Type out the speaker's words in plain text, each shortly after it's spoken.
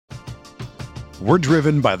We're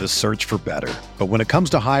driven by the search for better. But when it comes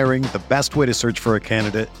to hiring, the best way to search for a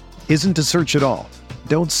candidate isn't to search at all.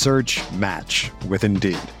 Don't search, match with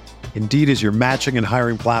Indeed. Indeed is your matching and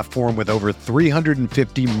hiring platform with over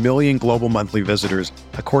 350 million global monthly visitors,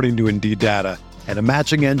 according to Indeed data, and a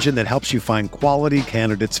matching engine that helps you find quality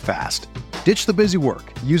candidates fast. Ditch the busy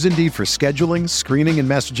work. Use Indeed for scheduling, screening, and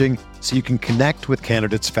messaging so you can connect with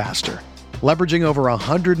candidates faster. Leveraging over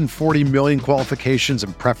 140 million qualifications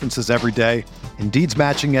and preferences every day, Indeed's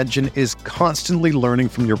matching engine is constantly learning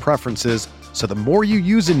from your preferences, so the more you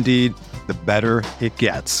use Indeed, the better it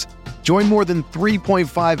gets. Join more than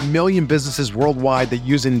 3.5 million businesses worldwide that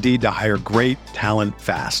use Indeed to hire great talent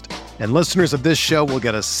fast. And listeners of this show will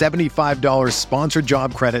get a $75 sponsored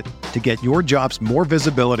job credit to get your jobs more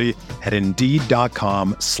visibility at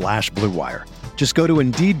Indeed.com/Blue Wire. Just go to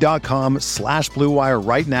Indeed.com/Blue Wire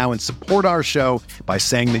right now and support our show by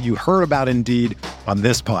saying that you heard about Indeed on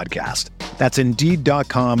this podcast. That's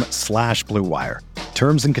Indeed.com/Blue Wire.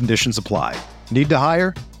 Terms and conditions apply. Need to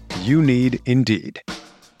hire? You need Indeed.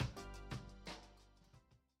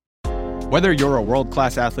 Whether you're a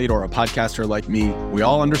world-class athlete or a podcaster like me, we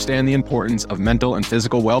all understand the importance of mental and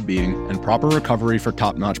physical well-being and proper recovery for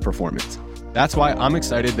top-notch performance. That's why I'm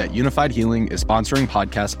excited that Unified Healing is sponsoring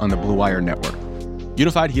podcasts on the Blue Wire Network.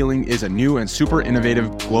 Unified Healing is a new and super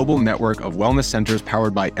innovative global network of wellness centers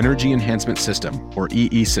powered by Energy Enhancement System, or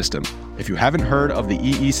EE System. If you haven't heard of the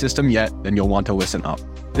EE System yet, then you'll want to listen up.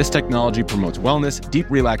 This technology promotes wellness, deep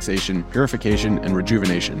relaxation, purification, and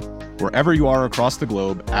rejuvenation. Wherever you are across the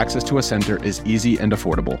globe, access to a center is easy and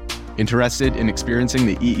affordable. Interested in experiencing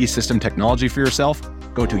the EE System technology for yourself?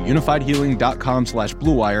 Go to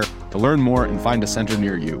unifiedhealing.com/Blue Wire to learn more and find a center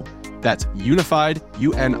near you. That's unified,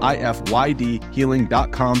 UNIFYD,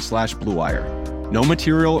 healing.com/Blue Wire. No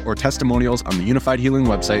material or testimonials on the Unified Healing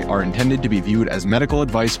website are intended to be viewed as medical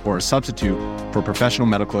advice or a substitute for professional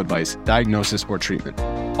medical advice, diagnosis, or treatment.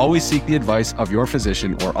 Always seek the advice of your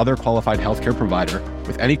physician or other qualified healthcare provider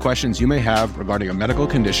with any questions you may have regarding a medical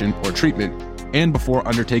condition or treatment and before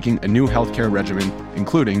undertaking a new healthcare regimen,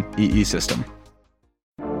 including EE System.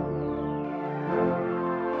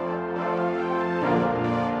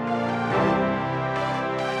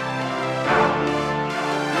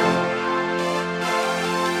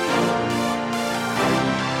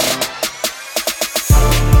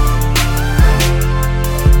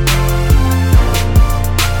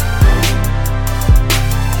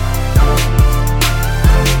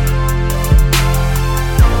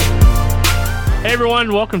 Hey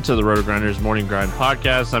everyone, welcome to the RotoGrinders Morning Grind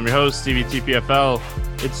Podcast. I'm your host, Stevie TPFL.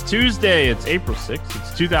 It's Tuesday, it's April 6th,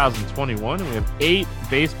 it's 2021, and we have 8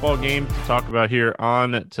 baseball games to talk about here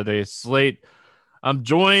on today's slate. I'm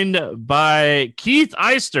joined by Keith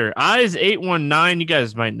Eister, Eyes819. You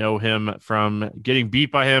guys might know him from getting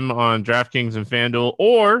beat by him on DraftKings and FanDuel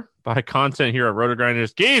or by content here at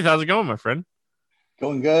RotoGrinders. Keith, how's it going, my friend?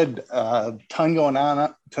 Going good. Ton going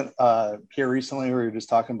on here recently. We were just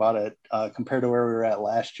talking about it compared to where we were at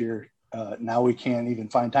last year. Now we can't even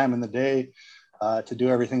find time in the day to do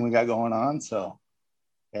everything we got going on. So,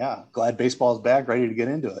 yeah, glad baseball is back, ready to get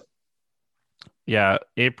into it. Yeah,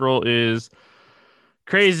 April is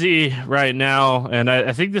crazy right now, and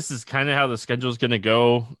I think this is kind of how the schedule is going to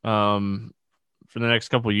go for the next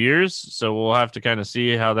couple of years. So we'll have to kind of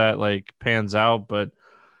see how that pans out, but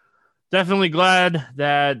definitely glad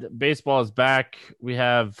that baseball is back. We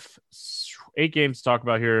have 8 games to talk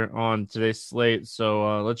about here on today's slate,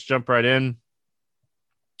 so let's jump right in.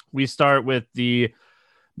 We start with the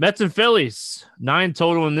Mets and Phillies. 9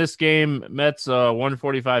 total in this game. Mets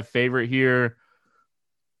 145 favorite here.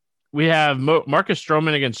 We have Marcus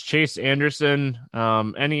Stroman against Chase Anderson.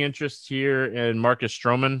 Any interest here in Marcus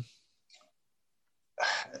Stroman?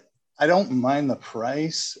 I don't mind the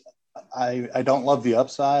price. I don't love the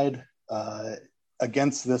upside.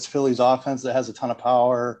 Against this Phillies offense that has a ton of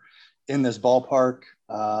power in this ballpark.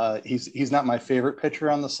 He's not my favorite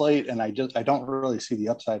pitcher on the slate, and I don't really see the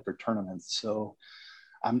upside for tournaments. So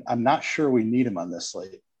I'm not sure we need him on this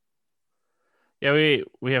slate. Yeah,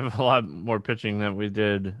 we have a lot more pitching than we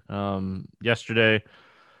did yesterday.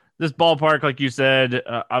 This ballpark, like you said,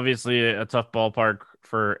 obviously a tough ballpark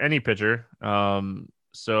for any pitcher.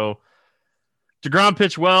 So DeGrom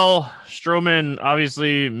pitched well. Stroman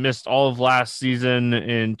obviously missed all of last season.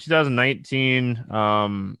 In 2019,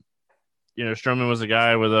 Stroman was a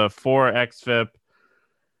guy with a 4 xFIP.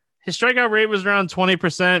 His strikeout rate was around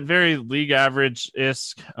 20%, very league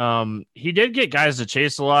average-ish. He did get guys to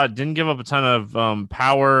chase a lot, didn't give up a ton of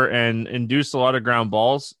power, and induced a lot of ground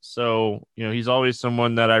balls. So, he's always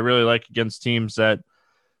someone that I really like against teams that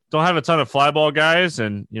don't have a ton of fly ball guys,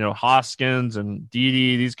 and Hoskins and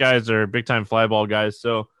Didi, these guys are big time fly ball guys.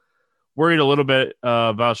 So worried a little bit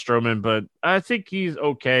about Stroman, but I think he's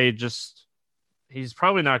okay. Just he's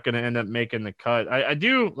probably not going to end up making the cut. I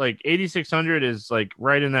do like 8,600 is like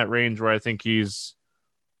right in that range where I think he's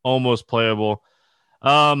almost playable.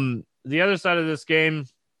 The other side of this game,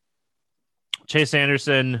 Chase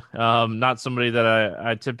Anderson, not somebody that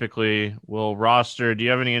I typically will roster. Do you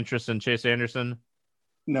have any interest in Chase Anderson?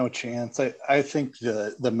 No chance. I think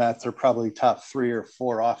the Mets are probably top 3 or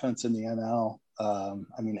 4 offense in the NL.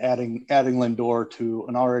 I mean, adding Lindor to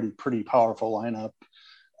an already pretty powerful lineup.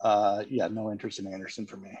 No interest in Anderson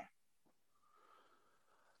for me.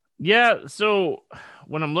 Yeah, so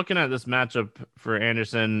when I'm looking at this matchup for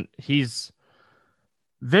Anderson, he's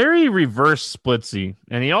very reverse splitsy,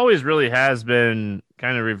 and he always really has been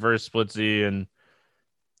kind of reverse splitsy, and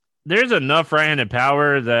there's enough right-handed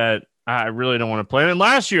power that I really don't want to play him. And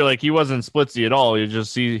last year, like, he wasn't splitsy at all. You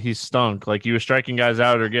just see he stunk. Like, he was striking guys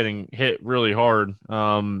out or getting hit really hard.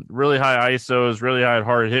 Really high ISOs, really high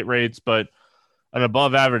hard hit rates, but an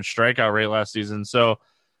above average strikeout rate last season. So,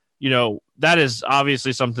 that is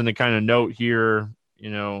obviously something to kind of note here.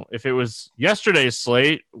 If it was yesterday's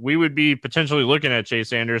slate, we would be potentially looking at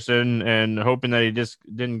Chase Anderson and hoping that he just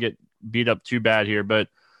didn't get beat up too bad here. But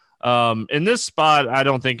in this spot, I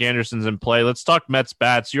don't think Anderson's in play. Let's talk Mets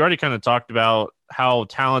bats. You already kind of talked about how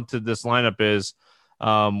talented this lineup is.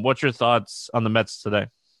 What's your thoughts on the Mets today?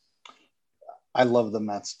 I love the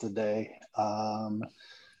Mets today.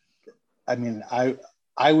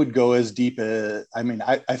 I would go as deep as,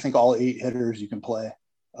 I think all 8 hitters you can play.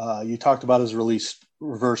 You talked about his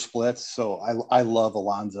reverse splits. So I love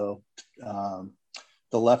Alonso.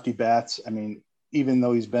 The lefty bats, even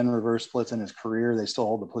though he's been reverse splits in his career, they still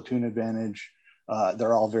hold the platoon advantage.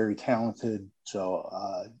 They're all very talented. So,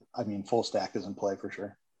 full stack is in play for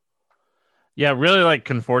sure. Yeah, really like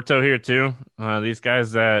Conforto here too. These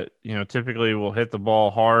guys that, typically will hit the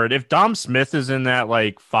ball hard. If Dom Smith is in that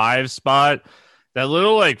like 5 spot, that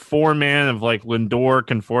little like 4-man of like Lindor,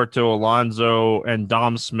 Conforto, Alonso, and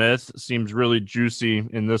Dom Smith seems really juicy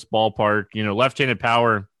in this ballpark. Left-handed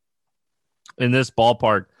power in this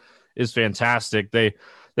ballpark is fantastic. They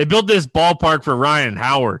built this ballpark for Ryan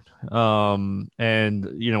Howard. And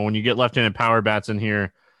when you get left-handed power bats in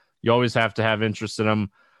here, you always have to have interest in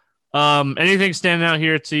them. Anything standing out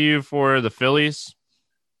here to you for the Phillies?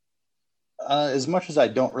 As much as I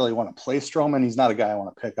don't really want to play Stroman, he's not a guy I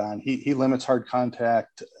want to pick on. He limits hard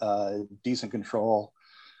contact, decent control.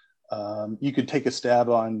 You could take a stab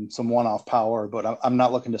on some one-off power, but I'm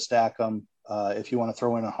not looking to stack them. If you want to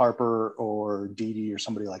throw in a Harper or Didi or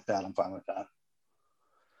somebody like that, I'm fine with that.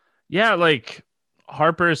 Yeah, like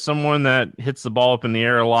Harper is someone that hits the ball up in the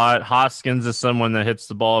air a lot. Hoskins is someone that hits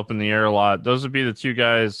the ball up in the air a lot. Those would be the 2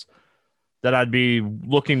 guys that I'd be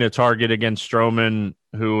looking to target against Stroman,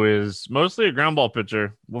 who is mostly a ground ball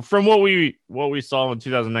pitcher. Well, from what we saw in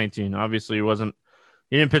 2019, obviously he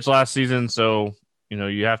didn't pitch last season, so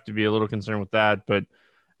you have to be a little concerned with that. But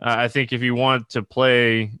I think if you want to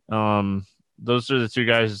play, those are the 2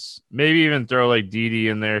 guys. Maybe even throw like Didi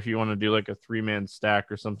in there if you want to do like a 3-man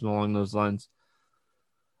stack or something along those lines.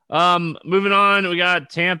 Moving on, we got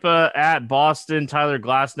Tampa at Boston. Tyler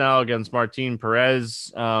Glasnow against Martin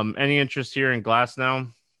Perez. Any interest here in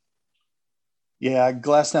Glasnow? Yeah,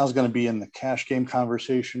 Glasnow is going to be in the cash game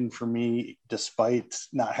conversation for me, despite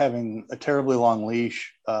not having a terribly long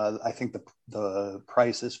leash. I think the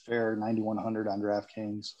price is fair, $9,100 on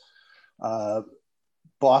DraftKings.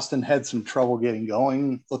 Boston had some trouble getting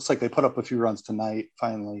going. Looks like they put up a few runs tonight,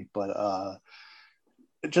 finally, but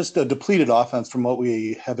just a depleted offense from what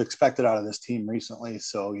we have expected out of this team recently.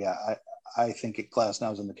 So, yeah, I think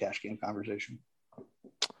Glasnow is in the cash game conversation.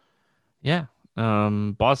 Yeah.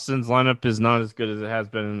 Boston's lineup is not as good as it has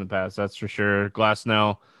been in the past. That's for sure.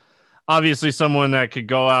 Glasnow, obviously someone that could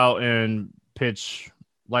go out and pitch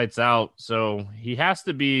lights out. So he has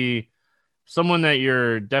to be someone that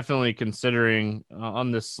you're definitely considering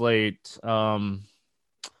on this slate. I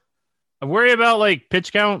worry about like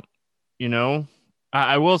pitch count,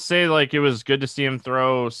 I will say like it was good to see him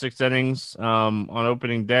throw 6 innings on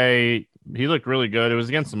opening day. He looked really good. It was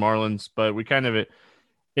against the Marlins, but we kind of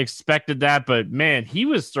expected that, but man, he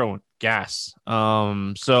was throwing gas.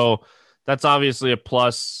 So that's obviously a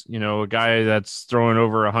plus, a guy that's throwing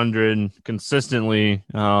over 100 consistently,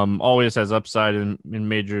 always has upside in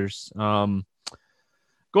majors. Going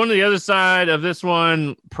to the other side of this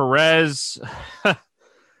one, Perez,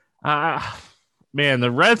 man,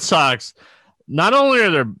 the Red Sox, not only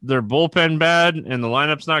are their bullpen bad and the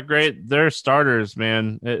lineup's not great, their starters,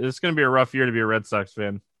 man, it's going to be a rough year to be a Red Sox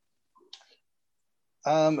fan.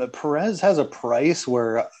 Perez has a price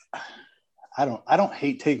where I don't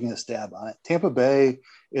hate taking a stab on it. Tampa Bay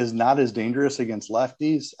is not as dangerous against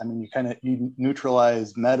lefties. I mean, you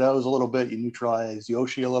neutralize Meadows a little bit, you neutralize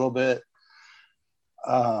Yoshi a little bit.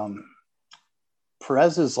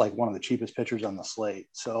 Perez is like one of the cheapest pitchers on the slate.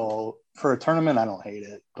 So for a tournament, I don't hate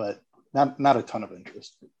it, but not a ton of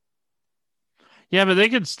interest. Yeah, but they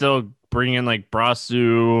could still bring in like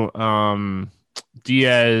Brasu,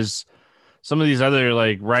 Diaz, some of these other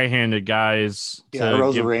like right-handed guys. Yeah,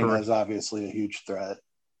 Rosarena is obviously a huge threat.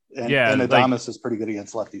 And Adames is pretty good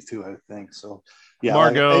against lefties too, I think. So yeah,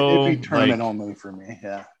 Margot, it'd be tournament only for me.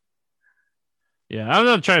 Yeah. Yeah, I'm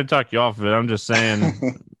not trying to talk you off of it. I'm just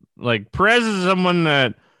saying like Perez is someone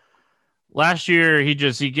that last year he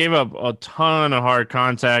gave up a ton of hard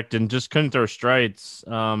contact and just couldn't throw strikes.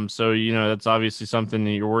 So that's obviously something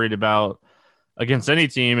that you're worried about against any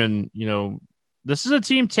team. And this is a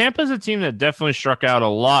team. Tampa's a team that definitely struck out a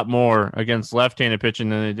lot more against left-handed pitching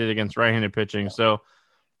than they did against right-handed pitching. So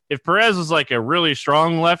if Perez was like a really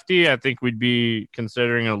strong lefty, I think we'd be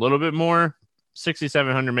considering a little bit more.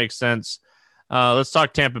 6,700 makes sense. Let's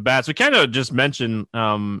talk Tampa bats. We kind of just mentioned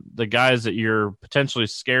the guys that you're potentially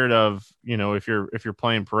scared of, if you're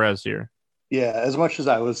playing Perez here. Yeah, as much as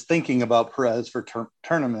I was thinking about Perez for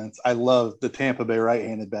tournaments, I love the Tampa Bay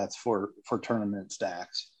right-handed bats for tournament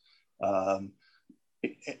stacks. I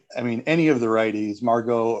mean, any of the righties,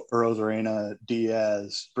 Margot, Rosarena,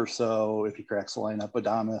 Diaz, Berceau, if he cracks the lineup,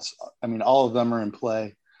 Adames, I mean, all of them are in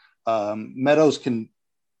play. Meadows could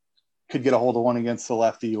get a hold of one against the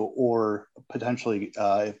lefty, or potentially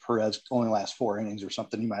if Perez only lasts 4 innings or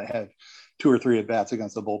something, he might have 2 or 3 at bats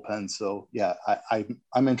against the bullpen. So yeah,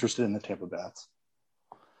 I'm interested in the Tampa bats.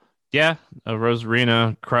 Yeah,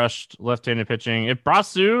 Rosarena crushed left-handed pitching. If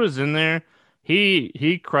Brasu is in there,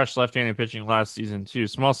 he crushed left-handed pitching last season too.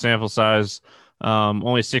 Small sample size,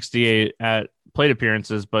 only 68 at plate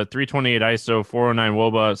appearances, but 328 ISO, 409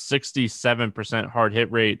 WOBA, 67% hard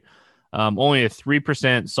hit rate. Only a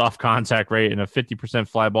 3% soft contact rate and a 50%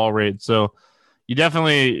 fly ball rate. So you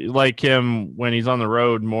definitely like him when he's on the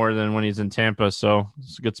road more than when he's in Tampa. So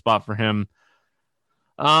it's a good spot for him.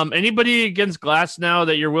 Anybody against Glass now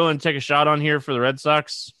that you're willing to take a shot on here for the Red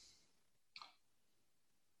Sox?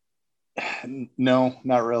 No,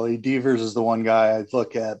 not really. Devers is the one guy I'd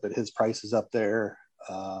look at, but his price is up there.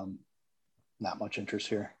 Not much interest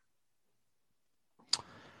here.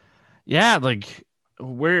 Yeah, like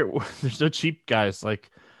there's no cheap guys.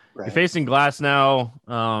 Like right. You're facing Glass now.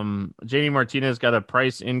 JD Martinez got a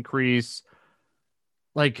price increase.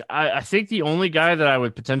 Like I think the only guy that I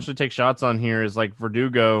would potentially take shots on here is like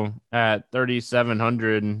Verdugo at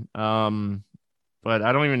 3,700. But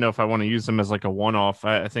I don't even know if I want to use him as like a one-off.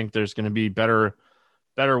 I think there's going to be better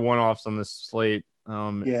one-offs on this slate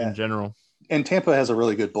in general. And Tampa has a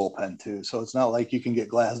really good bullpen too, so it's not like you can get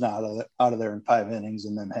Glasnow out of there in 5 innings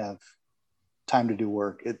and then have time to do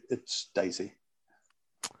work. It's dicey.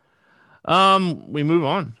 We move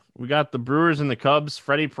on. We got the Brewers and the Cubs.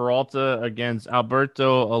 Freddie Peralta against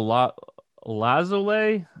Alberto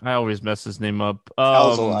Alzolay. I always mess his name up.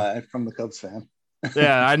 Alzolay from the Cubs fan.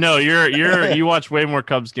 Yeah, I know you watch way more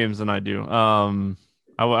Cubs games than I do.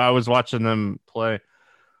 I was watching them play.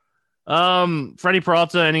 Freddie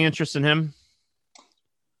Peralta, any interest in him?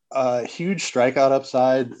 Huge strikeout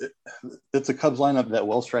upside. It's a Cubs lineup that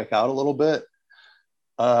will strike out a little bit.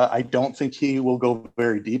 I don't think he will go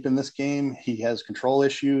very deep in this game. He has control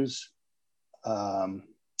issues. And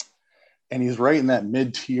he's right in that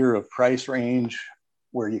mid-tier of price range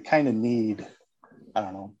where you kind of need,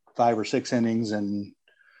 5 or 6 innings and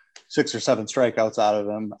 6 or 7 strikeouts out of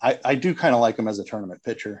him. I do kind of like him as a tournament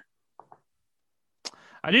pitcher.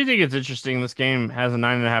 I do think it's interesting. This game has a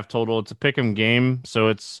 9.5 total. It's a pick'em game, so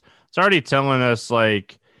it's already telling us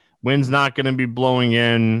like wind's not going to be blowing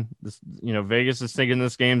in. This, Vegas is thinking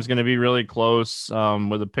this game's going to be really close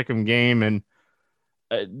with a pick'em game, and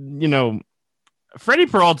Freddie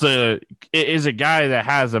Peralta is a guy that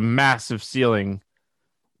has a massive ceiling.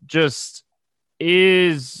 Just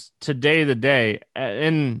is today the day,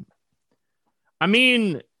 and I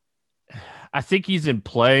mean, I think he's in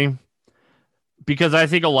play. Because I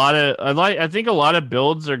think a lot of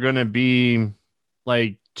builds are going to be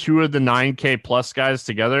like 2 of the 9K plus guys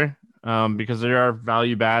together because there are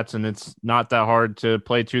value bats and it's not that hard to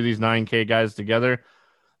play 2 of these 9K guys together.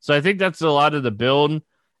 So I think that's a lot of the build.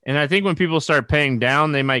 And I think when people start paying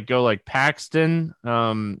down, they might go like Paxton,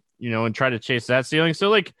 and try to chase that ceiling. So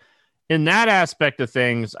like in that aspect of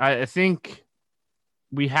things, I think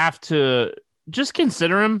we have to just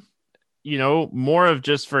consider him. More of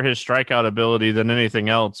just for his strikeout ability than anything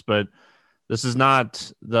else. But This is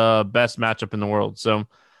not the best matchup in the world. So,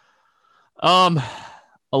 Alazolay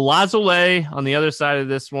on the other side of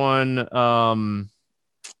this one,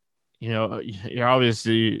 you're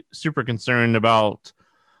obviously super concerned about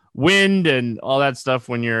wind and all that stuff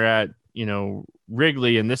when you're at,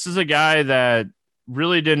 Wrigley. And this is a guy that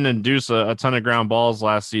really didn't induce a ton of ground balls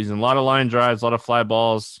last season. A lot of line drives, a lot of fly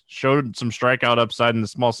balls, showed some strikeout upside in the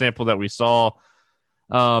small sample that we saw.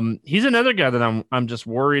 He's another guy that I'm just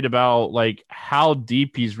worried about, like how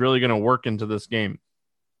deep he's really going to work into this game.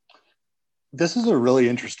 This is a really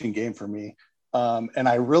interesting game for me. And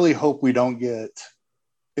I really hope we don't get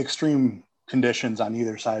extreme conditions on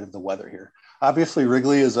either side of the weather here. Obviously,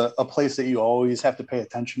 Wrigley is a place that you always have to pay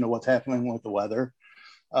attention to what's happening with the weather.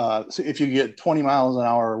 So if you get 20 miles an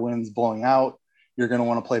hour winds blowing out, you're going to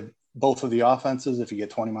want to play both of the offenses. If you get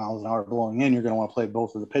 20 miles an hour blowing in, you're going to want to play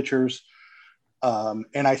both of the pitchers.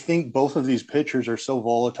 And I think both of these pitchers are so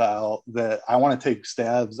volatile that I want to take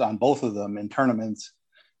stabs on both of them in tournaments,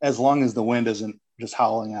 as long as the wind isn't just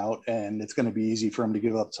howling out and it's going to be easy for them to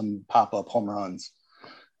give up some pop-up home runs.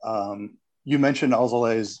 You mentioned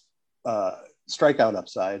Alzolay's strikeout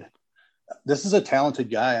upside. This is a talented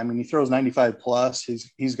guy. I mean, he throws 95 plus.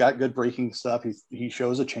 He's got good breaking stuff. He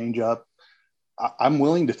shows a changeup. I'm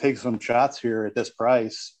willing to take some shots here at this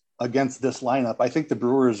price against this lineup. I think the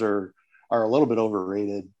Brewers are a little bit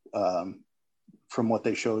overrated from what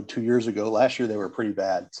they showed 2 years ago. Last year, they were pretty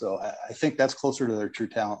bad. So I think that's closer to their true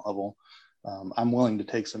talent level. I'm willing to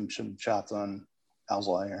take some shots on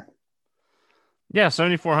Alzolay here. Yeah,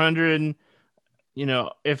 7,400.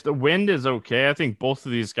 If the wind is okay, I think both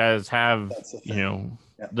of these guys have,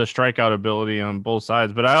 the strikeout ability on both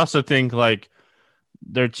sides. But I also think like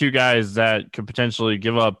they're two guys that could potentially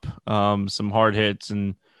give up some hard hits,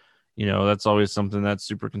 and that's always something that's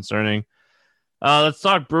super concerning. Let's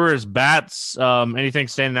talk Brewers bats. Anything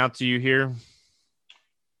standing out to you here?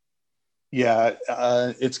 Yeah,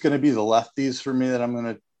 it's going to be the lefties for me that I'm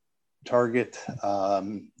going to target.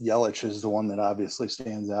 Yelich is the one that obviously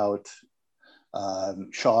stands out.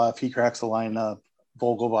 Shaw, if he cracks the lineup,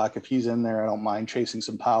 Vogelbach, if he's in there, I don't mind chasing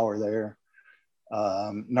some power there.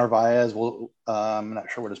 Narvaez, I'm not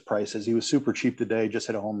sure what his price is. He was super cheap today, just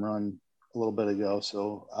hit a home run a little bit ago,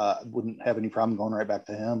 so wouldn't have any problem going right back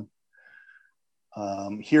to him.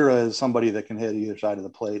 Hira is somebody that can hit either side of the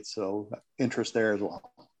plate, so interest there as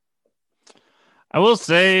well. I will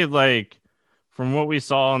say, like, from what we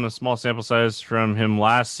saw on the small sample size from him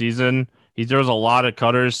last season, he throws a lot of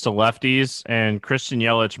cutters to lefties, and Christian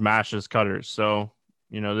Yelich mashes cutters. So,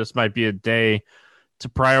 this might be a day to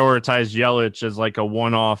prioritize Yelich as like a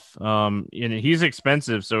one-off. He's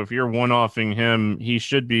expensive, so if you're one-offing him, he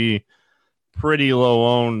should be pretty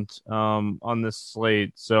low owned on this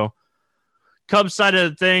slate. So, Cubs side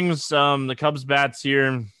of things, the Cubs bats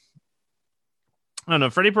here. I don't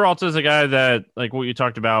know. Freddie Peralta is a guy that, like what you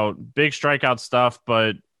talked about, big strikeout stuff,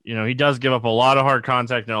 but he does give up a lot of hard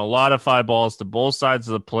contact and a lot of fly balls to both sides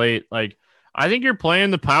of the plate. Like, I think you're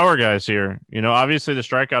playing the power guys here. Obviously the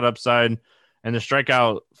strikeout upside and the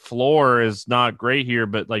strikeout floor is not great here,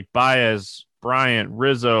 but like Baez, Bryant,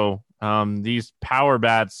 Rizzo, these power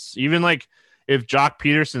bats, even like if Jock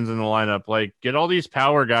Peterson's in the lineup, like get all these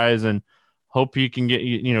power guys and hope you can get,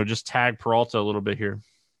 just tag Peralta a little bit here.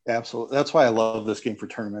 Absolutely. That's why I love this game for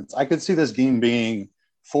tournaments. I could see this game being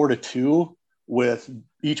 4-2 with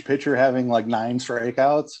each pitcher having like 9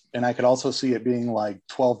 strikeouts. And I could also see it being like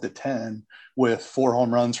 12-10 with 4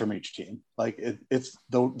 home runs from each team. Like it's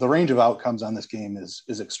the range of outcomes on this game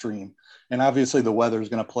is extreme. And obviously the weather is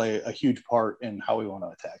going to play a huge part in how we want to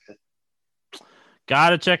attack it.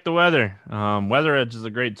 Got to check the weather. Weather Edge is a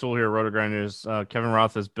great tool here at RotoGrinders. Kevin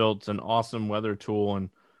Roth has built an awesome weather tool, and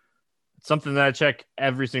it's something that I check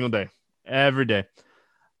every single day, every day.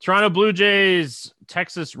 Toronto Blue Jays,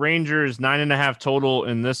 Texas Rangers, 9.5 total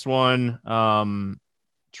in this one.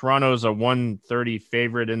 Toronto's a 130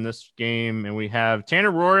 favorite in this game, and we have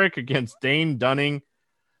Tanner Roark against Dane Dunning.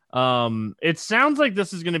 It sounds like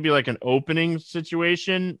this is going to be like an opening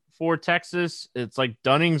situation for Texas. It's like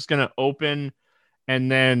Dunning's going to open, and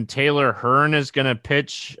then Taylor Hearn is going to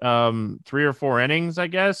pitch 3 or 4 innings, I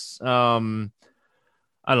guess. I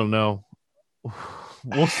don't know.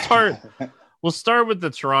 We'll start with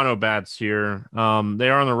the Toronto bats here. They are on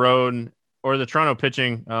the road, or the Toronto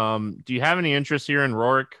pitching. Do you have any interest here in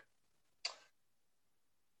Roark?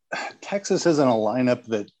 Texas isn't a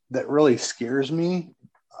lineup that really scares me.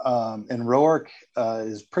 And Roark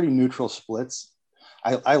is pretty neutral splits.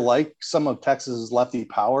 I like some of Texas's lefty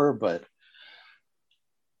power, but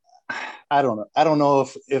I don't know. I don't know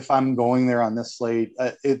if I'm going there on this slate.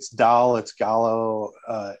 It's Dahl, it's Gallo,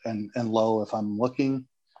 and Lowe if I'm looking.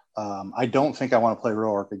 I don't think I want to play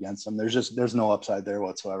Roark against him. There's no upside there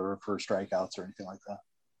whatsoever for strikeouts or anything like that.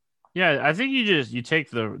 Yeah, I think you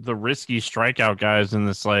take the risky strikeout guys in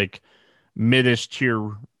this like midish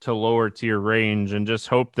tier to lower tier range and just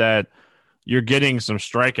hope that you're getting some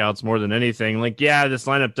strikeouts more than anything. Like, yeah, this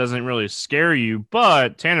lineup doesn't really scare you,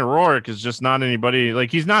 but Tanner Roark is just not anybody.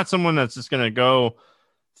 Like, he's not someone that's just going to go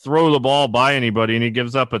throw the ball by anybody, and he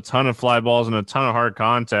gives up a ton of fly balls and a ton of hard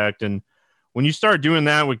contact. And when you start doing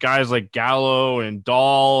that with guys like Gallo and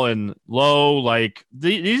Dahl and Lowe, like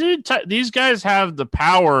these guys have the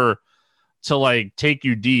power to like take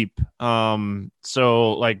you deep.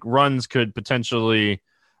 So like runs could potentially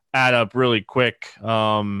add up really quick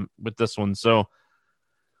with this one. So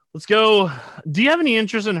let's go. Do you have any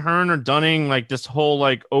interest in Hearn or Dunning? Like this whole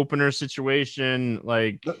like opener situation?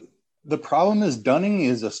 Like the problem is Dunning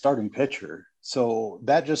is a starting pitcher. So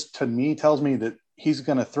that just to me tells me that he's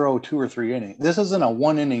going to throw 2 or 3 innings. This isn't a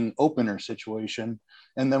 1 inning opener situation.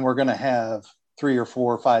 And then we're going to have 3 or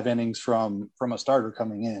 4 or 5 innings from a starter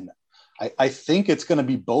coming in. I think it's going to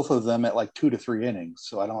be both of them at like 2 to 3 innings.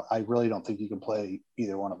 So I really don't think you can play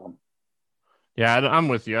either one of them. Yeah, I'm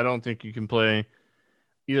with you. I don't think you can play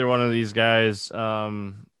either one of these guys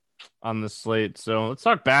on the slate. So let's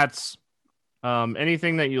talk bats.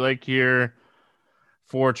 Anything that you like here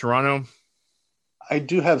for Toronto? I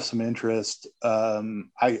do have some interest.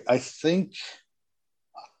 I think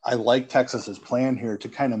I like Texas's plan here to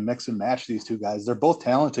kind of mix and match these two guys. They're both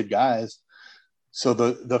talented guys. So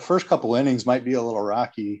the first couple innings might be a little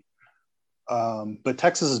rocky, but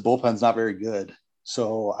Texas's bullpen's not very good.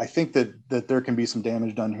 So I think that there can be some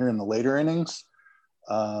damage done here in the later innings.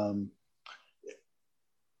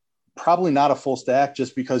 Probably not a full stack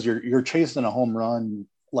just because you're chasing a home run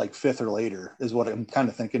like 5th or later is what I'm kind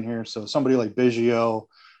of thinking here. So somebody like Biggio,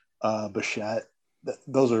 Bichette,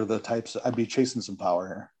 those are the types I'd be chasing some power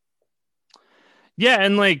here. Yeah,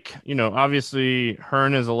 and like, obviously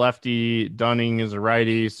Hearn is a lefty, Dunning is a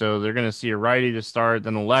righty, so they're going to see a righty to start,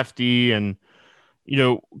 then a lefty, and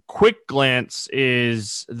quick glance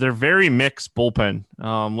is they're very mixed bullpen.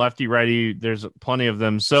 Lefty, righty, there's plenty of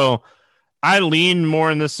them. So I lean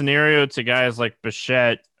more in this scenario to guys like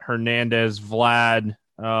Bichette, Hernandez, Vlad,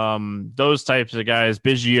 those types of guys,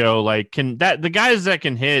 Biggio, like the guys that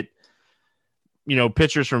can hit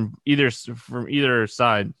pitchers from either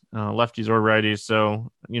side, lefties or righties.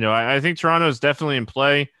 So, I think Toronto is definitely in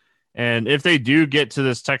play. And if they do get to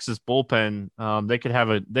this Texas bullpen, they could have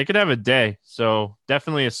a day. So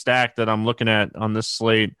definitely a stack that I'm looking at on this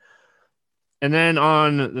slate. And then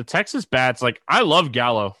on the Texas bats, like I love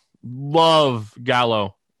Gallo.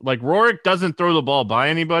 Like Roark doesn't throw the ball by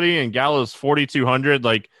anybody, and Gallo's 4,200.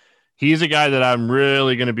 Like he's a guy that I'm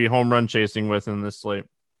really going to be home run chasing with in this slate.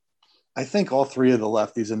 I think all 3 of the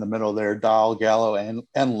lefties in the middle there, Dahl, Gallo, and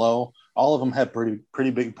Lowe, all of them have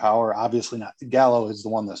pretty big power. Obviously not. Gallo is the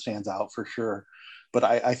one that stands out for sure. But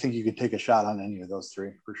I think you could take a shot on any of those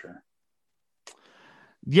 3 for sure.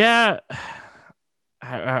 Yeah.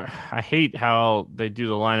 I hate how they do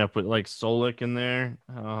the lineup with like Solik in there.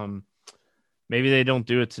 Maybe they don't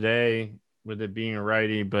do it today with it being a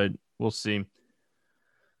righty, but we'll see.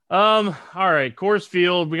 All right, Coors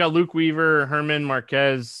Field. We got Luke Weaver, Herman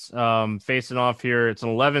Marquez facing off here. It's an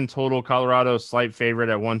 11 total. Colorado slight favorite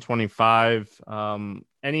at 125.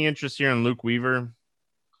 Any interest here in Luke Weaver?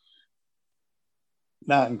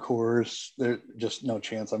 Not in Coors. There's just no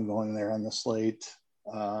chance I'm going there on the slate.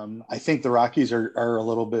 I think the Rockies are a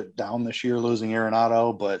little bit down this year, losing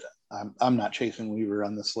Arenado, but I'm not chasing Weaver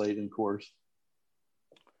on the slate in Coors.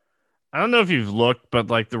 I don't know if you've looked, but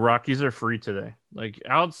like the Rockies are free today. Like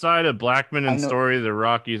outside of Blackmon and Story, the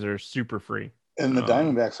Rockies are super free. And the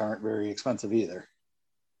Diamondbacks aren't very expensive either.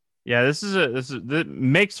 Yeah, this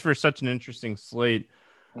makes for such an interesting slate.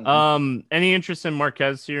 Mm-hmm. Any interest in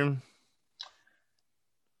Marquez here?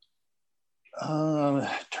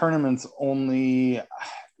 Tournaments only.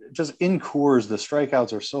 Just in Coors, the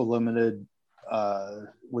strikeouts are so limited.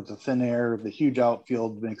 With the thin air, the huge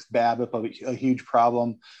outfield makes BABIP a huge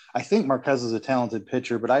problem. I think Marquez is a talented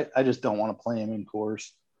pitcher, but I just don't want to play him in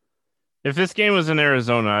Coors. If this game was in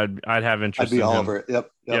Arizona, I'd have interest. I'd be in all him. over it.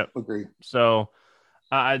 Yep. Agree. So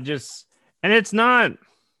and it's not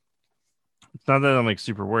that I'm like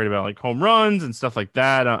super worried about like home runs and stuff like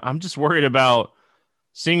that. I'm just worried about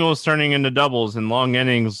singles turning into doubles and long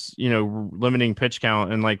innings, limiting pitch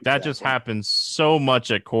count. And like that just happens so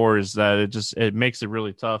much at Coors that it makes it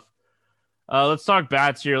really tough. Let's talk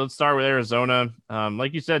bats here. Let's start with Arizona.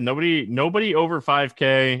 Like you said, nobody over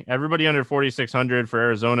 5K, everybody under 4,600 for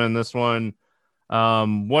Arizona in this one.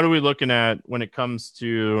 What are we looking at when it comes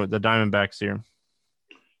to the Diamondbacks here?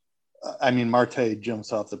 I mean, Marte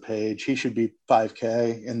jumps off the page. He should be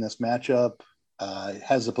 5K in this matchup.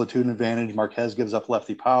 Has the platoon advantage. Marquez gives up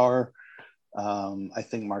lefty power. I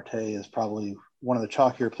think Marte is probably one of the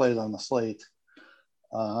chalkier plays on the slate.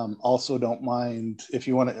 Also, don't mind if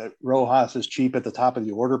you want to. Rojas is cheap at the top of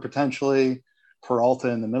the order potentially. Peralta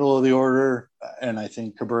in the middle of the order, and I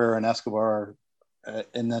think Cabrera and Escobar.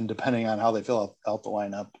 And then depending on how they fill out the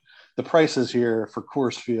lineup, the prices here for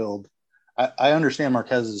Coors Field. I understand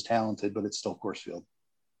Marquez is talented, but it's still Coors Field.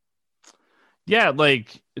 Yeah,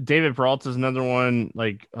 like David Peralta is another one.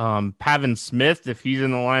 Like Pavin Smith, if he's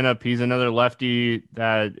in the lineup, he's another lefty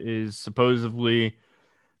that is supposedly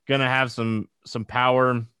gonna have some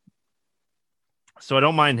power. So I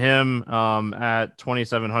don't mind him at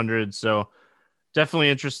 2,700. So definitely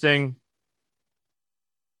interesting.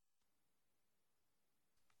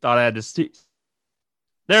 Thought I had to see.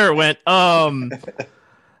 There it went.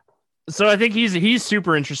 So I think he's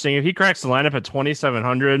super interesting. If he cracks the lineup at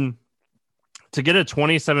 2,700, to get a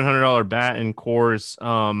 $2,700 bat in Coors,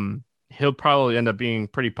 he'll probably end up being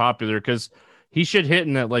pretty popular because he should hit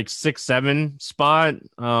in that like 6-7 spot.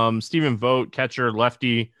 Stephen Vogt, catcher,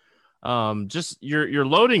 lefty. Just you're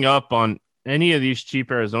loading up on any of these cheap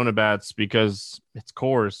Arizona bats because it's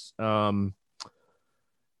Coors.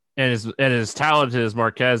 And as talented as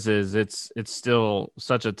Marquez is, it's still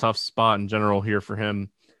such a tough spot in general here for him.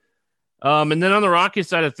 And then on the Rockies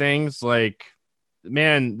side of things, like,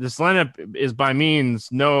 man, this lineup is by means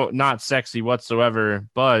not sexy whatsoever,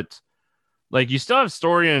 but like you still have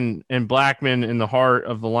Story and Blackman in the heart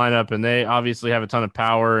of the lineup, and they obviously have a ton of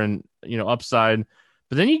power and, upside.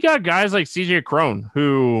 But then you got guys like CJ Cron,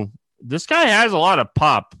 who this guy has a lot of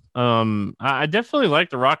pop. I definitely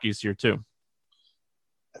like the Rockies here too.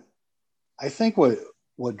 I think what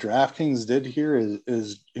DraftKings did here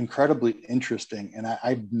is incredibly interesting, and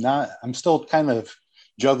I'm still kind of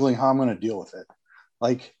juggling how I'm going to deal with it.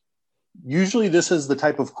 Like, usually this is the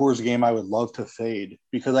type of Coors game I would love to fade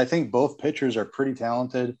because I think both pitchers are pretty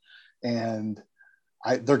talented, and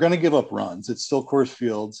they're going to give up runs. It's still Coors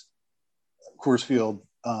Field.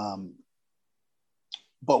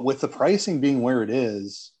 But with the pricing being where it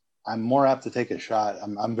is, I'm more apt to take a shot.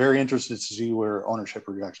 I'm very interested to see where ownership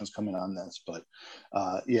projections come in on this. But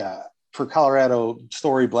yeah, for Colorado,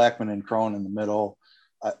 Story, Blackman, and Cron in the middle.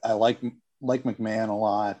 I like McMahon a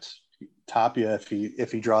lot. Tapia,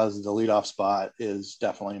 if he draws the leadoff spot, is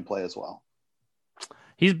definitely in play as well.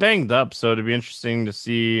 He's banged up, so it'd be interesting to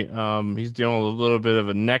see. He's dealing with a little bit of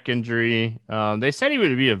a neck injury. They said he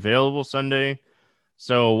would be available Sunday.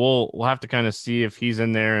 So we'll have to kind of see if he's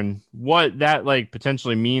in there and what that like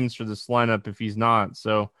potentially means for this lineup if he's not.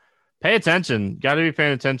 So pay attention. Got to be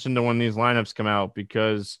paying attention to when these lineups come out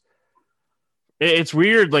because it's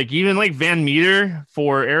weird. Like even like Van Meter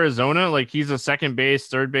for Arizona, like he's a second base,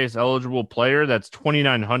 third base eligible player. That's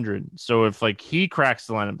 2,900. So if like he cracks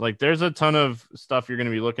the lineup, like there's a ton of stuff you're going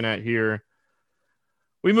to be looking at here.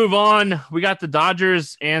 We move on. We got the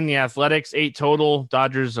Dodgers and the Athletics, 8 total.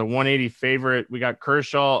 Dodgers a 180 favorite. We got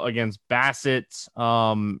Kershaw against Bassett.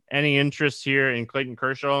 Any interest here in Clayton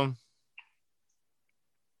Kershaw?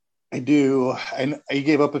 I do. He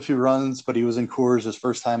gave up a few runs, but he was in Coors his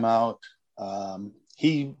first time out.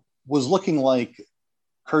 He was looking like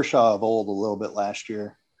Kershaw of old a little bit last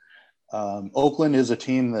year. Oakland is a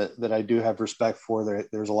team that I do have respect for.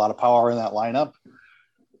 There's a lot of power in that lineup.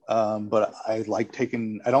 But I like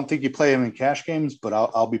I don't think you play him in cash games, but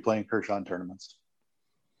I'll be playing Kershaw in tournaments.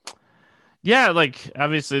 Yeah, like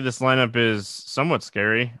obviously this lineup is somewhat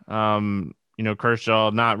scary. Kershaw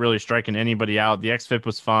not really striking anybody out. The xFIP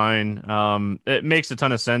was fine. It makes a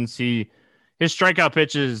ton of sense. His strikeout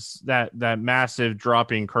pitch is that massive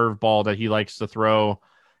dropping curveball that he likes to throw,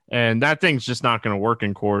 and that thing's just not going to work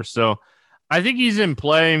in Coors. So I think he's in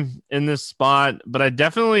play in this spot, but I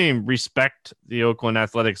definitely respect the Oakland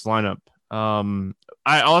Athletics lineup.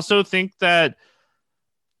 I also think that,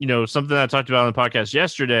 something that I talked about on the podcast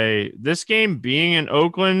yesterday, this game being in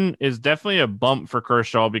Oakland is definitely a bump for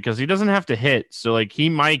Kershaw because he doesn't have to hit. So like he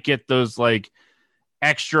might get those like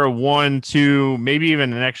extra 1, 2, maybe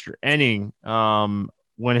even an extra inning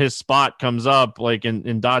when his spot comes up, like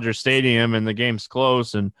in Dodger Stadium and the game's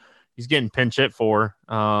close and he's getting pinch hit for.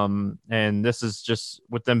 And this is just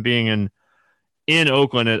with them being in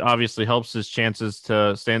Oakland, it obviously helps his chances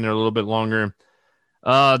to stay in there a little bit longer.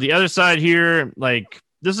 The other side here, like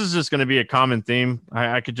this is just going to be a common theme.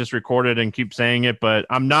 I could just record it and keep saying it, but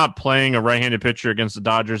I'm not playing a right-handed pitcher against the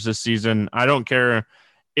Dodgers this season. I don't care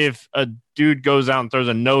if a dude goes out and throws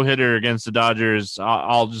a no-hitter against the Dodgers.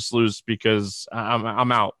 I'll just lose because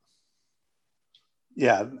I'm out.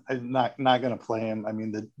 Yeah, I'm not going to play him. I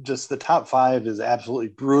mean, the top five is absolutely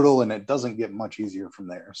brutal, and it doesn't get much easier from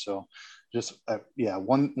there. So, just yeah,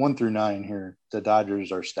 one through nine here, the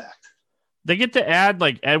Dodgers are stacked. They get to add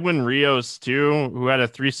like Edwin Rios too, who had a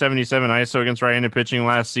 377 ISO against right-handed pitching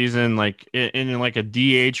last season, like in like a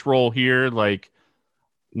DH role here. Like,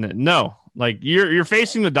 no, like you're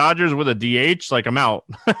facing the Dodgers with a DH. Like, I'm out.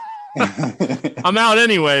 I'm out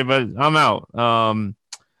anyway, but I'm out.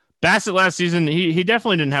 Bassett last season, he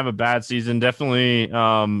definitely didn't have a bad season. Definitely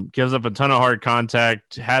gives up a ton of hard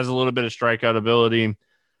contact, has a little bit of strikeout ability.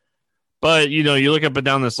 But, you look up and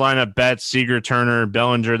down this lineup, Betts, Seager, Turner,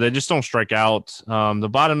 Bellinger, they just don't strike out. The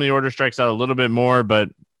bottom of the order strikes out a little bit more, but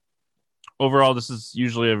overall, this is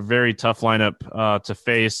usually a very tough lineup to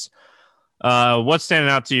face. What's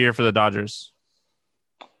standing out to you here for the Dodgers?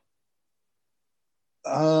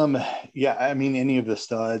 Yeah, I mean, any of the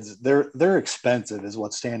studs, they're expensive is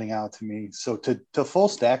what's standing out to me. So to full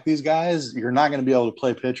stack these guys, you're not going to be able to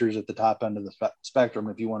play pitchers at the top end of the spectrum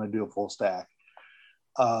if you want to do a full stack.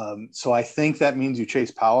 So I think that means you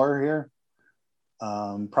chase power here.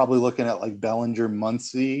 Probably looking at like Bellinger,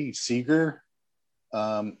 Muncy, Seager.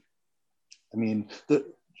 I mean,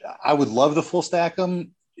 I would love to full stack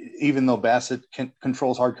them, even though Bassett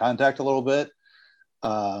controls hard contact a little bit.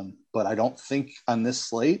 But I don't think on this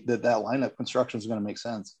slate that lineup construction is going to make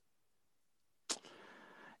sense.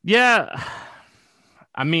 Yeah.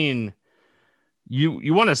 I mean,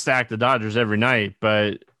 you want to stack the Dodgers every night,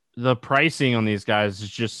 but the pricing on these guys is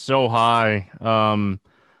just so high.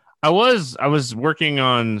 I was working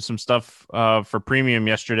on some stuff for premium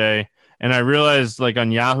yesterday, and I realized like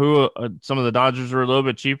on Yahoo, some of the Dodgers were a little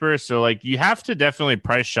bit cheaper. So like you have to definitely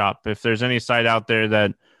price shop if there's any site out there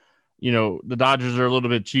that, the Dodgers are a little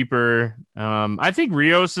bit cheaper. I think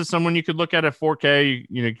Rios is someone you could look at 4K.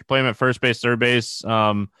 You play him at first base, third base.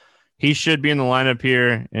 He should be in the lineup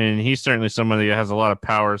here, and he's certainly somebody that has a lot of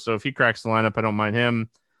power. So if he cracks the lineup, I don't mind him.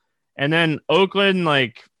 And then Oakland,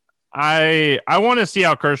 like I want to see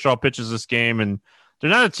how Kershaw pitches this game, and they're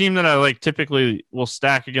not a team that I like typically will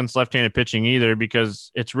stack against left-handed pitching either,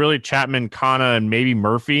 because it's really Chapman, Kana, and maybe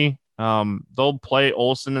Murphy. They'll play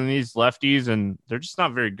Olsen and these lefties, and they're just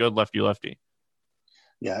not very good lefty-lefty.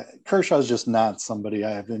 Yeah, Kershaw's just not somebody I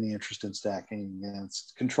have any interest in stacking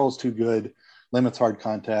against. Control's too good, limits hard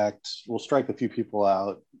contact, will strike a few people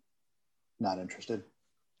out. Not interested.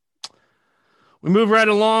 We move right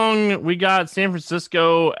along. We got San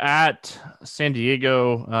Francisco at San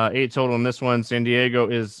Diego. 8 total in this one. San Diego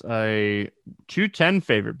is a 210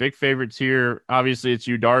 favorite. Big favorites here. Obviously, it's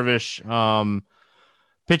Yu Darvish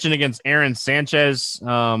pitching against Aaron Sanchez.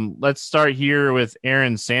 Let's start here with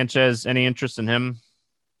Aaron Sanchez. Any interest in him?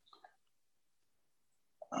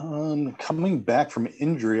 Coming back from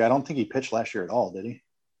injury, I don't think he pitched last year at all, did he?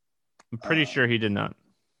 I'm pretty sure he did not.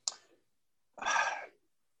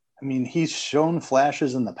 I mean, he's shown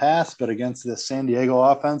flashes in the past, but against this San Diego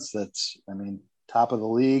offense, top of the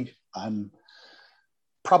league, I'm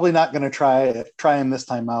probably not going to try him this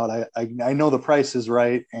time out. I know the price is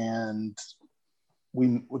right, and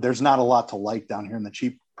there's not a lot to like down here in the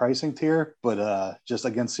cheap pricing tier, but just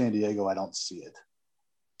against San Diego, I don't see it.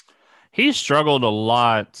 He struggled a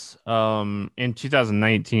lot in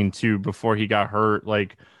 2019 too, before he got hurt.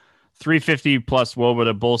 Like 350 plus WOBA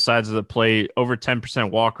to both sides of the plate, over 10%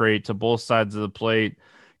 walk rate to both sides of the plate.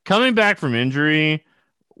 Coming back from injury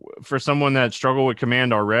for someone that struggled with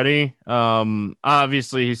command already,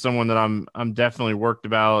 obviously he's someone that I'm definitely worked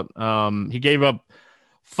about. He gave up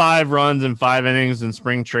 5 runs in 5 innings in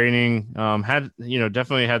spring training.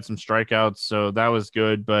 Definitely had some strikeouts, so that was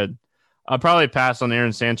good. But I'll probably pass on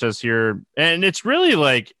Aaron Sanchez here. And it's really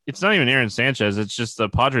like, it's not even Aaron Sanchez. It's just the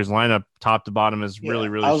Padres lineup top to bottom is really,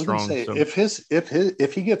 really I was strong. Say, so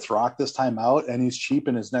if he gets rocked this time out and he's cheap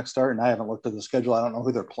in his next start, and I haven't looked at the schedule, I don't know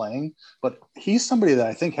who they're playing, but he's somebody that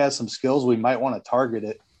I think has some skills. We might want to target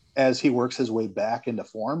it as he works his way back into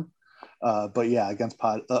form. But yeah, against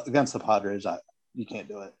the Padres, you can't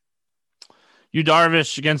do it. Yu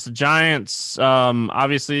Darvish against the Giants,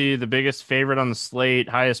 obviously the biggest favorite on the slate,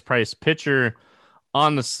 highest priced pitcher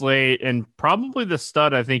on the slate, and probably the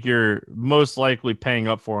stud I think you're most likely paying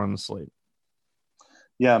up for on the slate.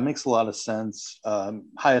 Yeah, it makes a lot of sense.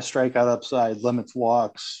 Highest strikeout upside, limits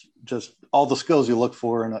walks, just all the skills you look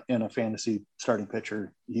for in a fantasy starting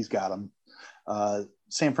pitcher. He's got them.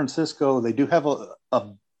 San Francisco, they do have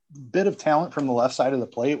a bit of talent from the left side of the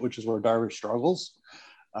plate, which is where Darvish struggles.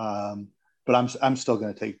 But I'm still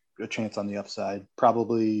going to take a chance on the upside.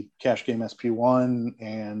 Probably cash game SP1,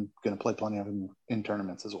 and going to play plenty of them in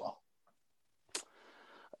tournaments as well.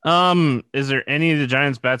 Is there any of the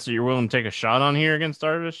Giants bets that you're willing to take a shot on here against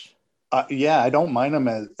Darvish? Yeah, I don't mind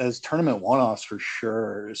them as tournament one-offs for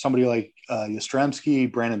sure. Somebody like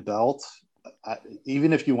Yastrzemski, Brandon Belt.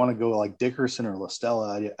 Even if you want to go like Dickerson or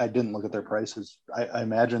LaStella, I didn't look at their prices. I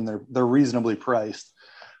imagine they're reasonably priced.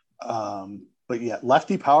 But yeah,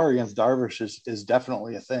 lefty power against Darvish is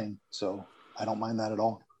definitely a thing. So I don't mind that at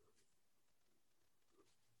all.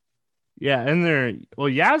 Yeah, and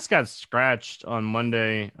Yaz got scratched on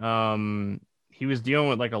Monday. He was dealing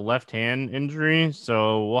with like a left hand injury,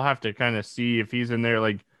 so we'll have to kind of see if he's in there.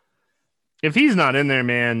 Like, if he's not in there,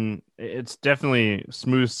 man, it's definitely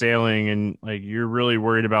smooth sailing, and like you're really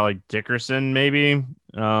worried about like Dickerson maybe.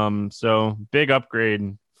 So big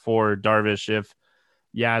upgrade for Darvish if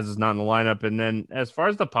Yaz is not in the lineup. And then as far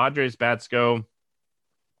as the Padres bats go,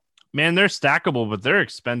 man, they're stackable, but they're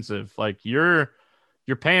expensive. Like you're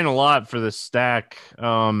paying a lot for this stack.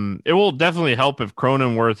 It will definitely help if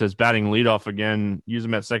Cronenworth is batting leadoff again. Use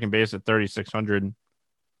him at second base at 3,600.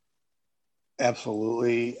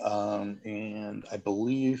 Absolutely. And I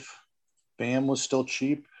believe Bam was still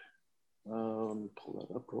cheap. Pull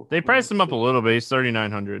that up. They priced him up a little bit. He's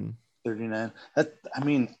 3,900. 39.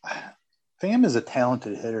 Pham is a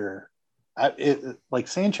talented hitter. Like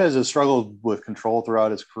Sanchez has struggled with control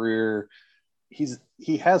throughout his career.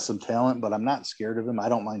 He has some talent, but I'm not scared of him. I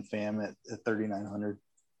don't mind Pham at 3,900.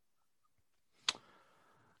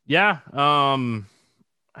 Yeah.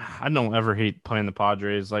 I don't ever hate playing the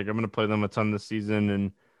Padres. Like I'm going to play them a ton this season,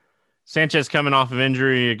 and Sanchez coming off of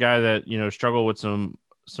injury, a guy that, struggled with some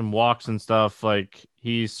walks and stuff. Like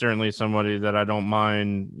he's certainly somebody that I don't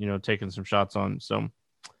mind, taking some shots on. So,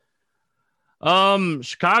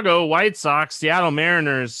 Chicago White Sox, Seattle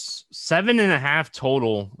Mariners, 7.5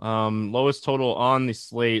 total. Lowest total on the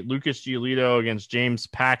slate. Lucas Giolito against James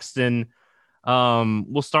Paxton.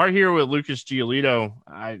 We'll start here with Lucas Giolito.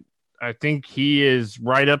 I think he is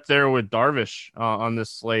right up there with Darvish on this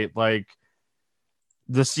slate. Like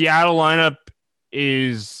the Seattle lineup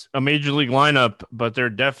is a major league lineup, but they're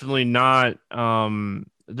definitely not.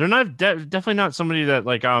 Definitely not somebody that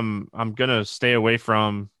like I'm gonna stay away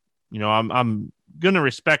from. I'm gonna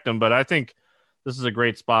respect them, but I think this is a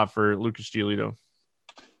great spot for Lucas Giolito.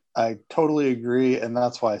 I totally agree, and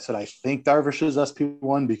that's why I said I think Darvish is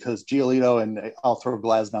SP1 because Giolito, and I'll throw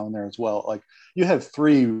Glasnow in there as well. Like you have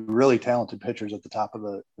three really talented pitchers at the top of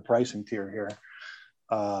the pricing tier here.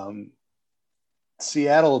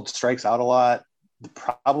 Seattle strikes out a lot.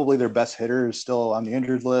 Probably their best hitter is still on the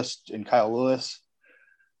injured list in Kyle Lewis.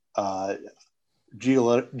 Giolito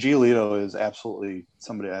is absolutely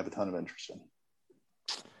somebody I have a ton of interest in.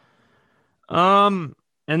 And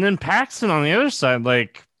then Paxton on the other side,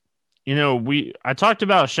 like, I talked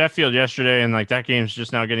about Sheffield yesterday, and like that game's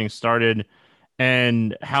just now getting started,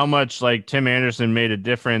 and how much like Tim Anderson made a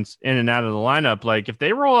difference in and out of the lineup. Like if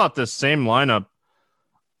they roll out the same lineup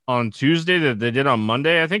on Tuesday that they did on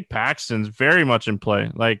Monday, I think Paxton's very much in play.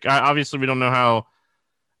 Like obviously we don't know how.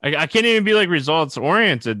 I can't even be like results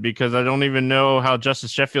oriented because I don't even know how Justice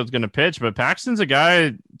Sheffield's going to pitch. But Paxton's a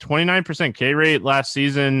guy, 29% K rate last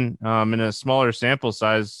season in a smaller sample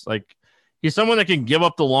size. Like he's someone that can give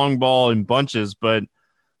up the long ball in bunches, but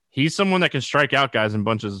he's someone that can strike out guys in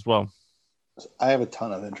bunches as well. I have a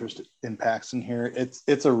ton of interest in Paxton here.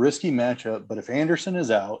 It's a risky matchup, but if Anderson is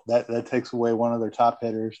out, that takes away one of their top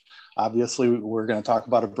hitters. Obviously, we're going to talk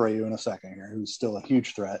about Abreu in a second here, who's still a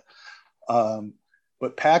huge threat.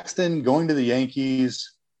 But Paxton going to the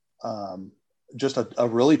Yankees, just a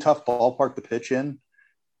really tough ballpark to pitch in,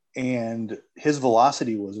 and his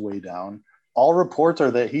velocity was way down. All reports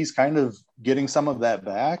are that he's kind of getting some of that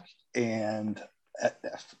back. And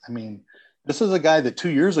I mean, this is a guy that 2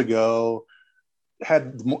 years ago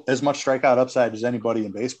had as much strikeout upside as anybody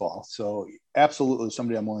in baseball. So absolutely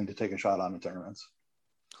somebody I'm willing to take a shot on in tournaments.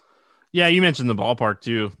 Yeah, you mentioned the ballpark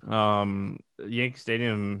too. Yankee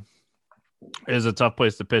Stadium is a tough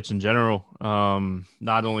place to pitch in general,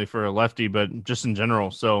 not only for a lefty, but just in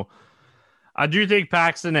general. So I do think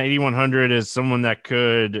Paxton at 8,100 is someone that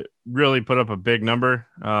could really put up a big number.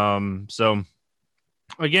 So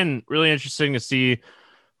again, really interested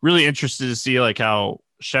to see like how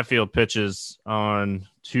Sheffield pitches on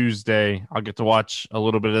Tuesday. I'll get to watch a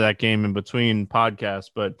little bit of that game in between podcasts,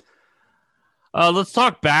 but let's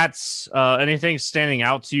talk bats. Anything standing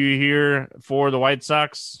out to you here for the White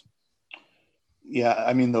Sox? Yeah,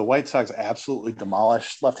 I mean, the White Sox absolutely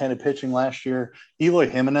demolished left-handed pitching last year. Eloy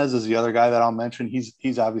Jimenez is the other guy that I'll mention.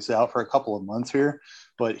 He's obviously out for a couple of months here,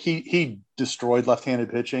 but he destroyed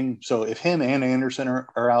left-handed pitching. So if him and Anderson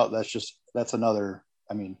are out, that's another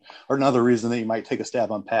reason that you might take a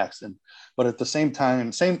stab on Paxton. But at the same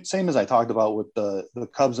time, same as I talked about with the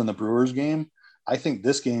Cubs and the Brewers game, I think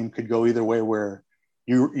this game could go either way where,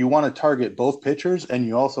 you want to target both pitchers, and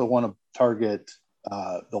you also want to target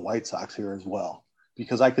the White Sox here as well,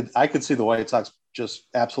 because I could see the White Sox just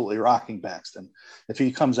absolutely rocking Paxton if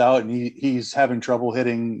he comes out and he's having trouble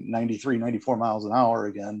hitting 93, 94 miles an hour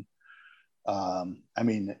again. I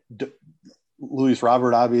mean, Luis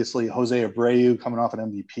Robert, obviously, Jose Abreu coming off an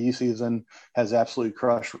MVP season has absolutely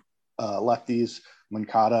crushed lefties.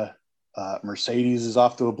 Moncada, Mercedes is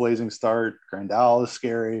off to a blazing start. Grandal is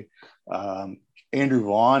scary. Andrew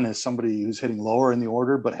Vaughn is somebody who's hitting lower in the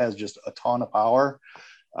order but has just a ton of power.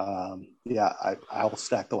 I'll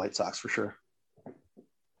stack the White Sox for sure.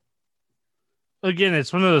 Again,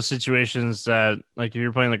 it's one of those situations that, like, if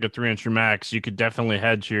you're playing like a 3-entry max, you could definitely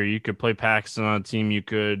hedge here. You could play Paxton on a team. You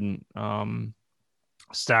could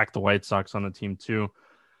stack the White Sox on a team too.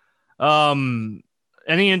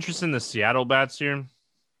 Any interest in the Seattle bats here?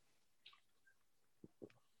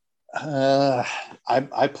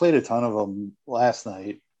 I played a ton of them last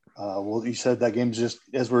night. Well, you said that game's just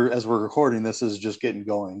as we're recording, this is just getting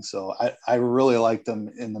going. So I really liked them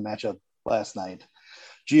in the matchup last night.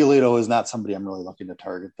 Giolito is not somebody I'm really looking to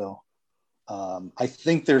target, though. I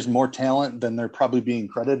think there's more talent than they're probably being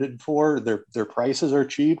credited for. Their prices are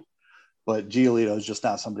cheap, but Giolito is just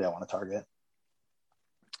not somebody I want to target.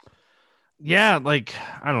 Yeah, like,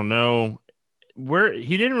 I don't know.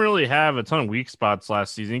 He didn't really have a ton of weak spots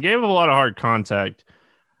last season. He gave a lot of hard contact.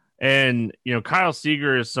 And, Kyle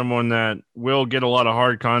Seager is someone that will get a lot of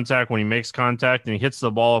hard contact when he makes contact, and he hits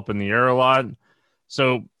the ball up in the air a lot.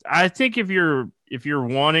 So I think if you're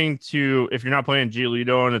wanting to, if you're not playing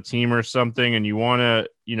Giolito on a team or something and you want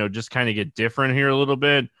to, just kind of get different here a little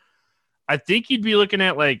bit, I think you'd be looking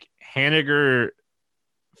at like Haniger,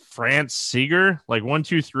 France, Seager, like 1,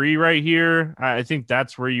 2, 3 right here. I think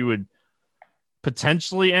that's where you would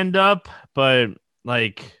potentially end up. But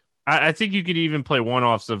like, I think you could even play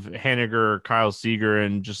one-offs of Haniger or Kyle Seager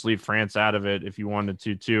and just leave France out of it if you wanted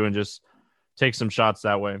to too, and just take some shots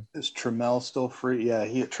that way. Is Trammell still free? Yeah,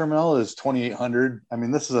 Trammell is 2,800. I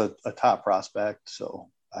mean, this is a top prospect. So,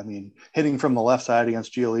 I mean, hitting from the left side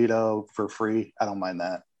against Giolito for free, I don't mind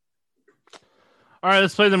that. All right,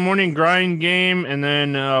 let's play the morning grind game, and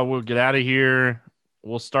then we'll get out of here.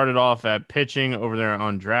 We'll start it off at pitching over there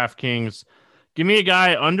on DraftKings. Give me a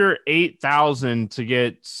guy under 8,000 to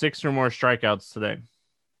get 6 or more strikeouts today.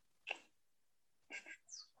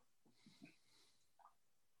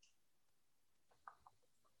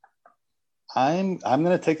 I'm going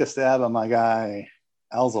to take a stab on my guy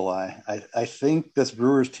Alzolay. I think this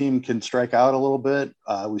Brewers team can strike out a little bit.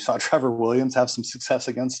 We saw Trevor Williams have some success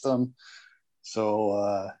against them,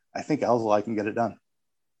 so I think Alzolay can get it done.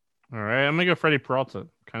 All right, I'm gonna go Freddie Peralta.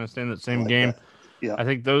 Kind of stay in that same game. That. Yeah, I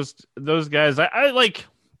think those guys. I like.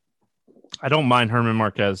 I don't mind Herman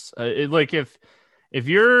Marquez. If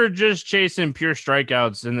you're just chasing pure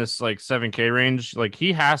strikeouts in this like 7K range, like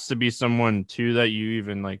he has to be someone too that you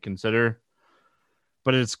even like consider.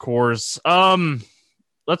 But it's Coors.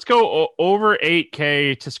 Let's go over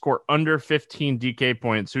 8K to score under 15 DK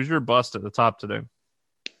points. Who's your bust at the top today?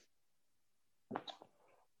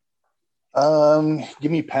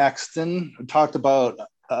 Give me Paxton. We talked about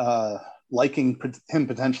liking him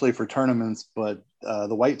potentially for tournaments, but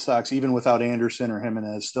the White Sox, even without Anderson or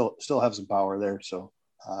Jimenez, still have some power there. So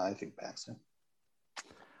I think Paxton.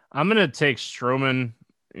 I'm gonna take Stroman.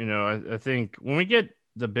 I think when we get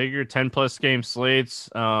the bigger 10+ game slates,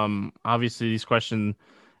 obviously this question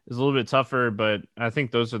is a little bit tougher, but I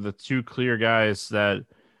think those are the two clear guys that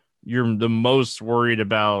you're the most worried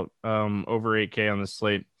about over 8K on the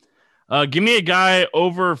slate. Give me a guy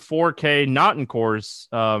over 4K, not in Coors,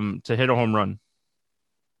 to hit a home run.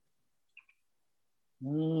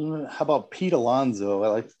 How about Pete Alonso? I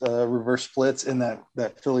like the reverse splits in that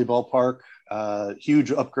Philly ballpark.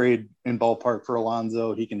 Huge upgrade in ballpark for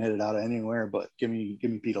Alonso. He can hit it out of anywhere, but give me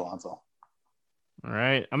Pete Alonso. All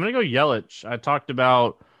right. I'm going to go Yelich. I talked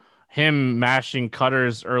about him mashing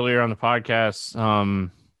cutters earlier on the podcast.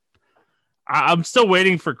 I'm still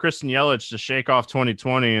waiting for Christian Yelich to shake off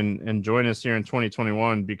 2020 and join us here in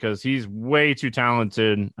 2021 because he's way too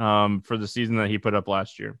talented for the season that he put up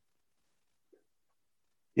last year.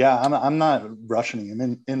 Yeah, I'm not rushing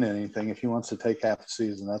him into anything. If he wants to take half the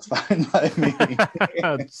season, that's fine by me.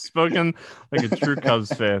 Spoken like a true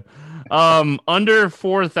Cubs fan. Under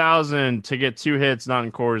 4,000 to get 2 hits, not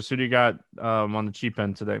in Coors. Who do you got on the cheap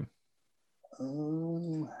end today?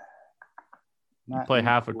 Play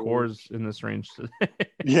half a Coors in this range today.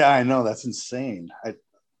 Yeah, I know. That's insane. I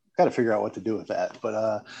got to figure out what to do with that.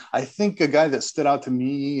 But I think a guy that stood out to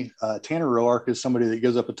me, Tanner Roark, is somebody that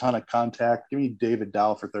gives up a ton of contact. Give me David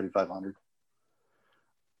Dow for 3,500.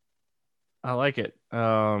 I like it.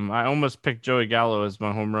 I almost picked Joey Gallo as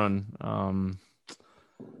my home run.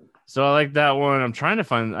 So I like that one. I'm trying to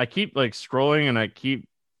find. I keep like scrolling and I keep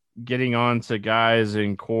getting on to guys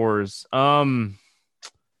in cores. I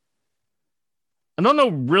don't know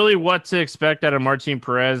really what to expect out of Martin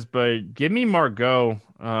Perez, but give me Margot.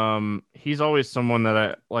 He's always someone that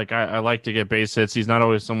I like. I like to get base hits. He's not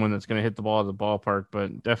always someone that's going to hit the ball at the ballpark,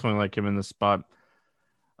 but definitely like him in this spot.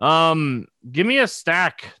 Give me a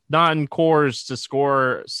stack, not in cores, to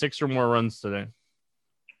score 6 or more runs today.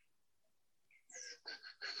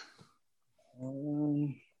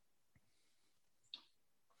 I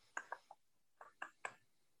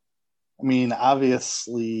mean,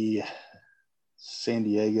 obviously, San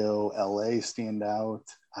Diego, LA stand out.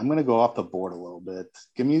 I'm going to go off the board a little bit.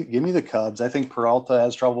 Give me the Cubs. I think Peralta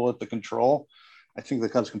has trouble with the control. I think the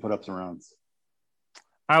Cubs can put up some runs.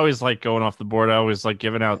 I always like going off the board. I always like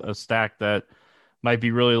giving out a stack that might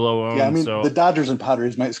be really low owned. Yeah, I mean, the Dodgers and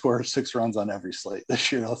Padres might score 6 runs on every slate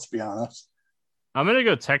this year, let's be honest. I'm going to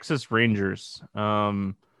go Texas Rangers.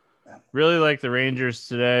 Really like the Rangers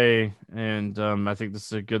today, and I think this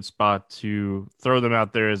is a good spot to throw them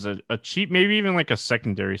out there as a cheap, maybe even like a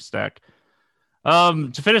secondary stack.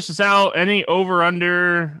 To finish this out, any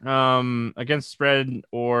over-under against spread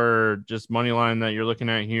or just money line that you're looking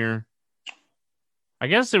at here? I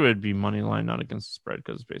guess it would be money line, not against the spread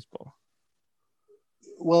because it's baseball.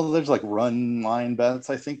 Well, there's like run line bets,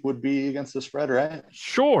 I think, would be against the spread, right?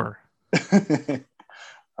 Sure.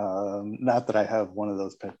 Not that I have one of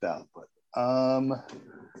those picked out, but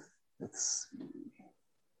let's see.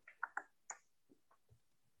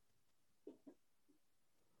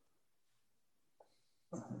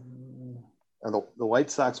 Are the White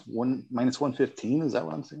Sox -115? Is that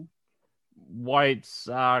what I'm saying? White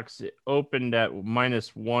Sox opened at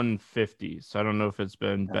 -150, so I don't know if it's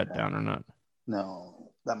been bet down or not.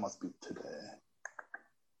 No, that must be today.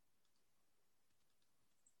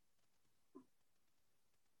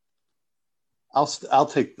 I'll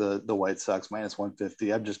take the White Sox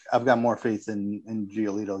 -150. I've got more faith in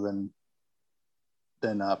Giolito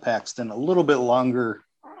than Paxton. A little bit longer,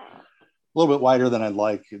 a little bit wider than I'd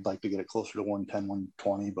like. I'd like to get it closer to 110,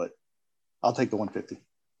 120, but I'll take the 150.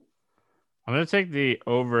 I'm going to take the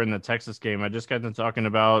over in the Texas game. I just got to talking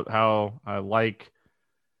about how I like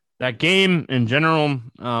that game in general.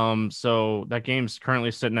 So that game's currently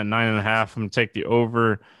sitting at 9.5. I'm going to take the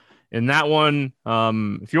over in that one.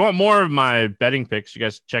 If you want more of my betting picks, you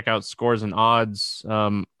guys check out Scores and Odds.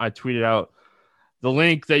 I tweeted out the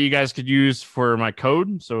link that you guys could use for my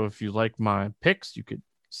code. So if you like my picks, you could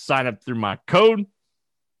sign up through my code.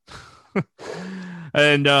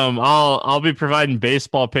 And I'll be providing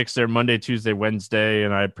baseball picks there Monday, Tuesday, Wednesday,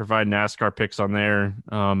 and I provide NASCAR picks on there.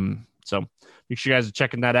 So make sure you guys are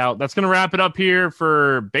checking that out. That's going to wrap it up here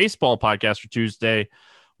for baseball podcast for Tuesday.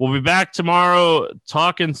 We'll be back tomorrow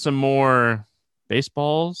talking some more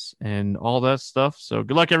baseballs and all that stuff. So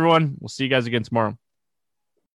good luck, everyone. We'll see you guys again tomorrow.